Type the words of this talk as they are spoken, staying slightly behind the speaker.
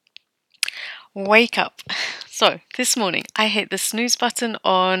Wake up. So, this morning I hit the snooze button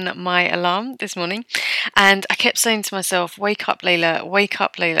on my alarm this morning and I kept saying to myself, wake up, Layla, wake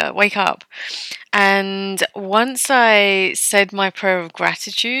up, Layla, wake up. And once I said my prayer of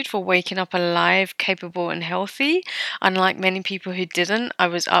gratitude for waking up alive, capable, and healthy, unlike many people who didn't, I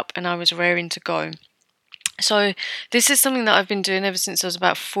was up and I was raring to go. So this is something that I've been doing ever since I was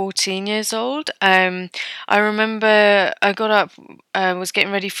about 14 years old. I remember I got up, was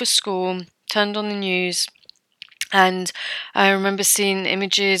getting ready for school, turned on the news, and I remember seeing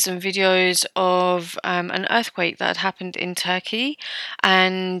images and videos of an earthquake that had happened in Turkey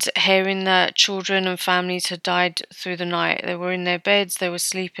and hearing that children and families had died through the night. They were in their beds, they were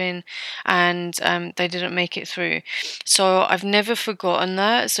sleeping, and they didn't make it through. So I've never forgotten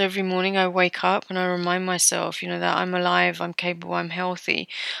that. So every morning I wake up and I remind myself, that I'm alive, I'm capable, I'm healthy,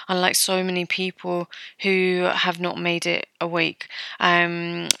 unlike so many people who have not made it awake.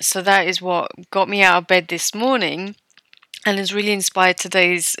 So that is what got me out of bed this morning and has really inspired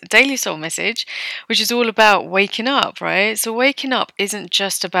today's Daily Soul message, which is all about waking up, right? So, waking up isn't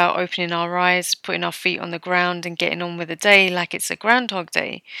just about opening our eyes, putting our feet on the ground, and getting on with the day like it's a Groundhog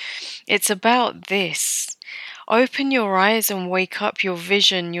Day. It's about this. Open your eyes and wake up your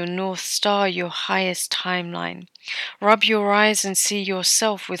vision, your North Star, your highest timeline. Rub your eyes and see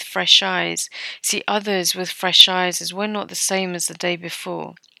yourself with fresh eyes. See others with fresh eyes, as we're not the same as the day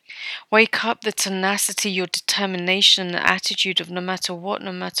before. Wake up the tenacity, your determination, the attitude of no matter what,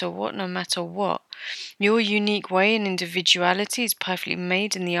 no matter what, no matter what. Your unique way and individuality is perfectly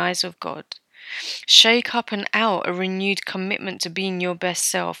made in the eyes of God. Shake up and out a renewed commitment to being your best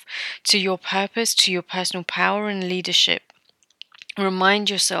self, to your purpose, to your personal power and leadership.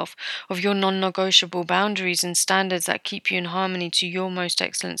 Remind yourself of your non negotiable boundaries and standards that keep you in harmony to your most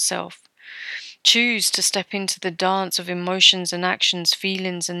excellent self. Choose to step into the dance of emotions and actions,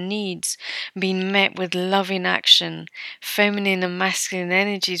 feelings and needs, being met with loving action, feminine and masculine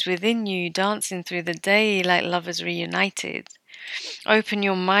energies within you dancing through the day like lovers reunited. Open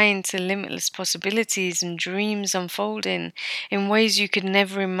your mind to limitless possibilities and dreams unfolding in ways you could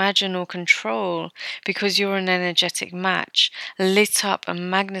never imagine or control because you're an energetic match, lit up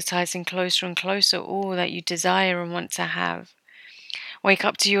and magnetizing closer and closer all that you desire and want to have. Wake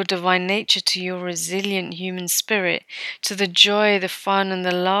up to your divine nature, to your resilient human spirit, to the joy, the fun, and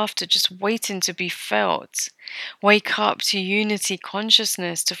the laughter just waiting to be felt. Wake up to unity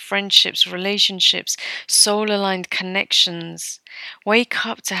consciousness, to friendships, relationships, soul aligned connections. Wake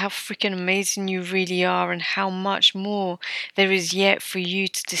up to how freaking amazing you really are and how much more there is yet for you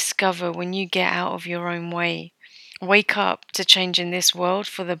to discover when you get out of your own way. Wake up to changing this world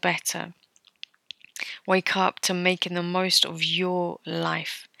for the better. Wake up to making the most of your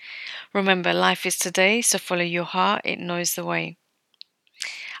life. Remember, life is today, so follow your heart, it knows the way.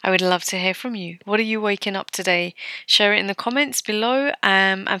 I would love to hear from you. What are you waking up today? Share it in the comments below,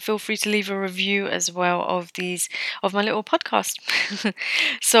 and feel free to leave a review as well of my little podcast.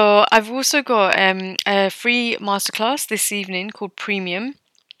 So I've also got a free masterclass this evening called Premium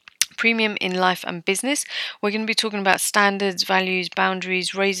in Life and Business. We're going to be talking about standards, values,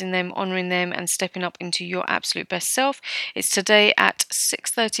 boundaries, raising them, honoring them, and stepping up into your absolute best self. It's today at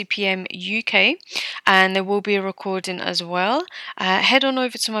 6:30 p.m. UK, and there will be a recording as well. Head on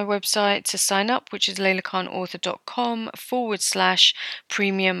over to my website to sign up, which is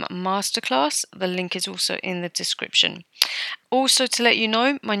laylakhanauthor.com/premium masterclass. The link is also in the description. Also, to let you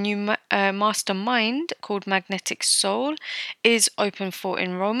know, my new mastermind called Magnetic Soul is open for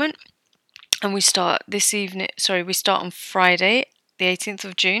enrollment. And we start on Friday, the 18th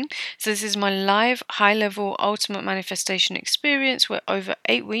of June. So this is my live, high-level, ultimate manifestation experience where over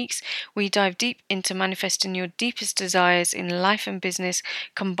 8 weeks, we dive deep into manifesting your deepest desires in life and business,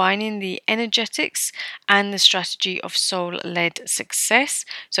 combining the energetics and the strategy of soul-led success.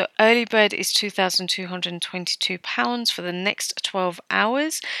 So early bird is £2,222 for the next 12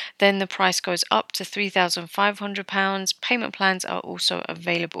 hours. Then the price goes up to £3,500. Payment plans are also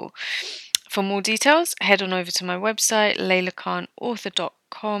available. For more details, head on over to my website,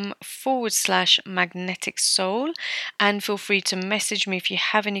 laylakhanauthor.com/magnetic soul, and feel free to message me if you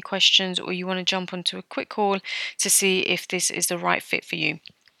have any questions or you want to jump onto a quick call to see if this is the right fit for you.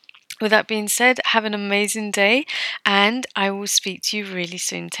 With that being said, have an amazing day, and I will speak to you really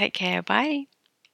soon. Take care. Bye.